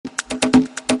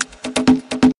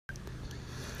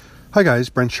Hi guys,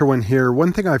 Brent Sherwin here.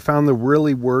 One thing I found that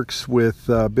really works with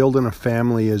building a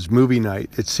family is movie night.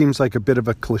 It seems like a bit of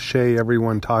a cliche.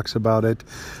 Everyone talks about it.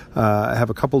 I have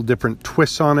a couple different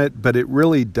twists on it, but it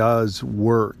really does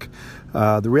work.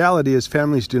 The reality is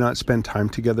families do not spend time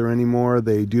together anymore.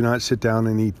 They do not sit down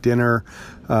and eat dinner.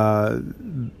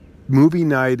 Movie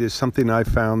night is something I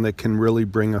found that can really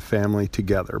bring a family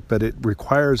together, but it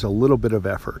requires a little bit of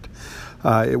effort.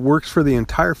 It works for the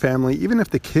entire family, even if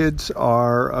the kids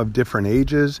are of different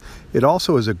ages. It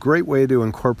also is a great way to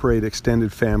incorporate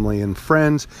extended family and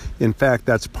friends. In fact,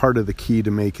 that's part of the key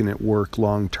to making it work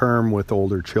long term with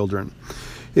older children.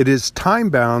 It is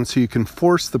time-bound, so you can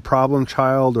force the problem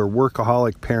child or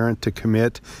workaholic parent to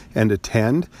commit and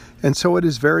attend, and so it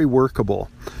is very workable.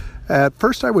 At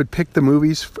first, I would pick the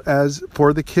movies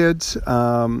for the kids.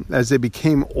 As they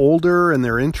became older and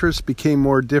their interests became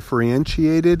more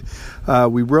differentiated,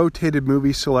 we rotated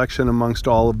movie selection amongst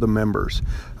all of the members.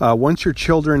 Once your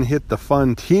children hit the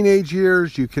fun teenage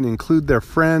years, you can include their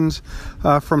friends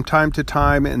from time to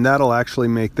time, and that'll actually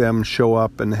make them show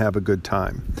up and have a good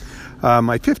time.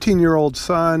 My 15-year-old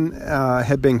son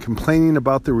had been complaining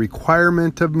about the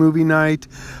requirement of movie night.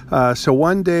 So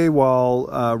one day while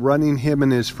running him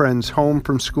and his friends home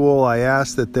from school, I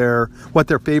asked what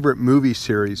their favorite movie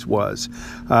series was.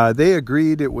 They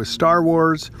agreed it was Star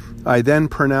Wars. I then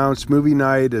pronounced movie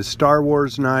night as Star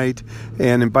Wars night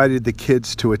and invited the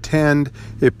kids to attend.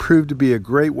 It proved to be a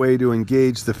great way to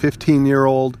engage the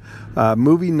 15-year-old.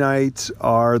 Movie nights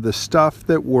are the stuff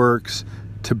that works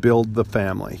to build the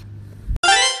family.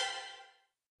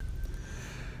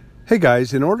 Hey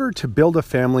guys, in order to build a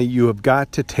family, you have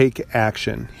got to take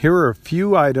action. Here are a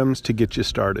few items to get you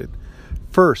started.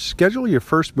 First, schedule your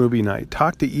first movie night.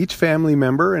 Talk to each family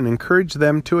member and encourage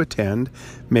them to attend.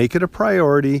 Make it a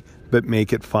priority, but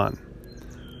make it fun.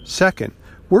 Second,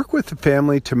 work with the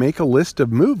family to make a list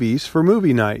of movies for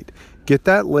movie night. Get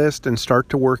that list and start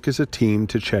to work as a team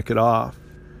to check it off.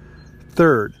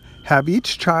 Third, have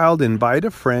each child invite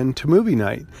a friend to movie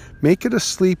night. Make it a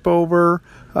sleepover,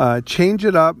 change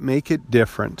it up, make it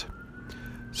different.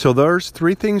 So there's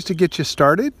 3 things to get you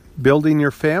started, building your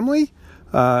family.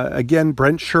 Again,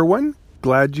 Brent Sherwin,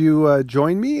 glad you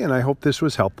joined me, and I hope this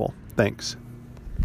was helpful. Thanks.